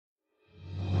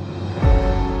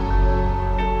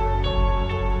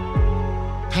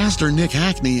Pastor Nick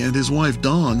Hackney and his wife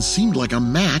Dawn seemed like a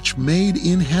match made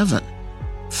in heaven.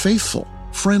 Faithful,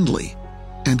 friendly,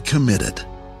 and committed.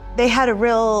 They had a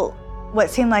real,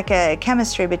 what seemed like a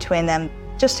chemistry between them.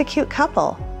 Just a cute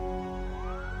couple.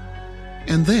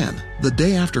 And then, the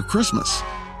day after Christmas,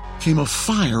 came a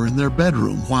fire in their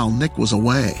bedroom while Nick was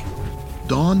away.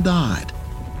 Dawn died.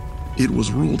 It was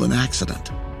ruled an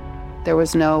accident. There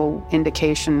was no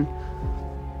indication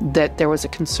that there was a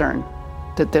concern,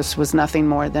 that this was nothing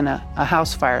more than a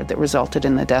house fire that resulted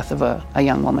in the death of a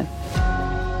young woman.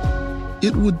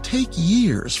 It would take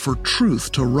years for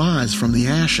truth to rise from the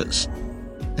ashes.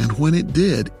 And when it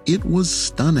did, it was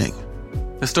stunning.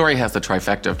 The story has the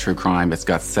trifecta of true crime. It's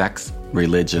got sex,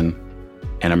 religion,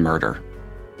 and a murder.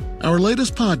 Our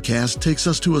latest podcast takes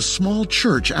us to a small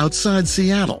church outside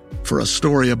Seattle for a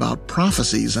story about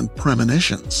prophecies and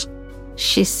premonitions.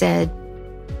 She said,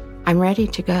 "I'm ready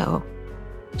to go."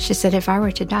 She said, "If I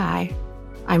were to die,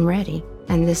 I'm ready."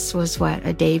 And this was,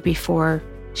 a day before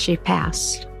she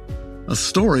passed. A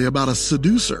story about a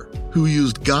seducer who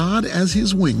used God as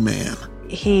his wingman.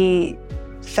 He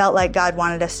felt like God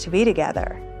wanted us to be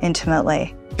together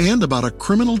intimately. And about a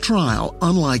criminal trial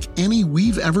unlike any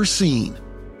we've ever seen,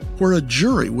 where a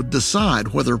jury would decide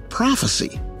whether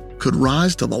prophecy could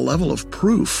rise to the level of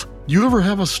proof. You ever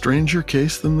have a stranger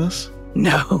case than this?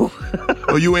 No.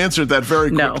 Oh, you answered that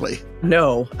very quickly.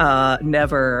 No,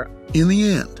 never. In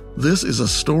the end, this is a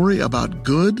story about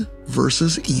good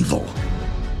versus evil.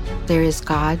 There is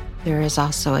God, there is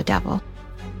also a devil.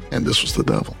 And this was the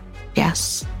devil.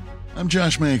 Yes. I'm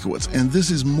Josh Mankiewicz, and this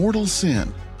is Mortal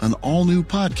Sin, an all-new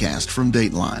podcast from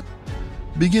Dateline.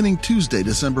 Beginning Tuesday,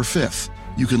 December 5th,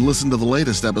 you can listen to the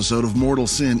latest episode of Mortal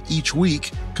Sin each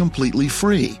week completely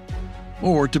free.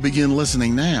 Or to begin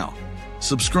listening now,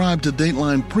 subscribe to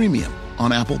Dateline Premium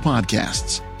on Apple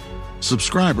Podcasts.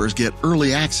 Subscribers get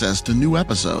early access to new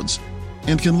episodes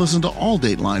and can listen to all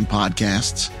Dateline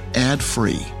podcasts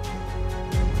ad-free.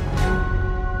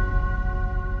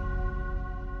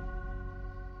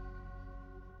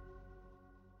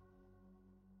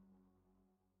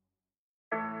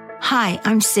 Hi,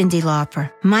 I'm Cyndi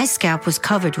Lauper. My scalp was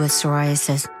covered with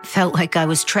psoriasis. Felt like I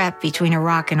was trapped between a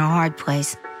rock and a hard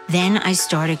place. Then I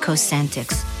started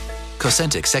Cosentyx.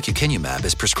 Cosentyx secukinumab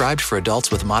is prescribed for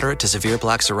adults with moderate to severe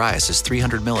plaque psoriasis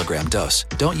 300 milligram dose.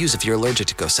 Don't use if you're allergic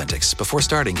to Cosentyx. Before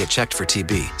starting, get checked for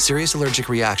TB, serious allergic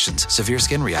reactions, severe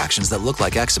skin reactions that look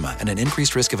like eczema, and an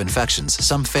increased risk of infections,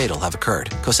 some fatal, have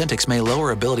occurred. Cosentyx may lower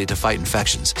ability to fight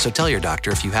infections, so tell your doctor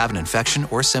if you have an infection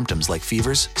or symptoms like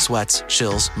fevers, sweats,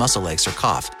 chills, muscle aches, or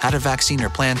cough, had a vaccine or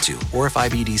plan to, or if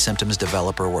IBD symptoms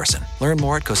develop or worsen. Learn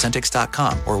more at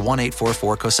Cosentyx.com or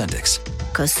 1-844-COSENTYX.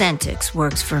 Cosentyx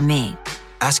works for me.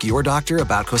 Ask your doctor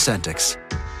about Cosentyx.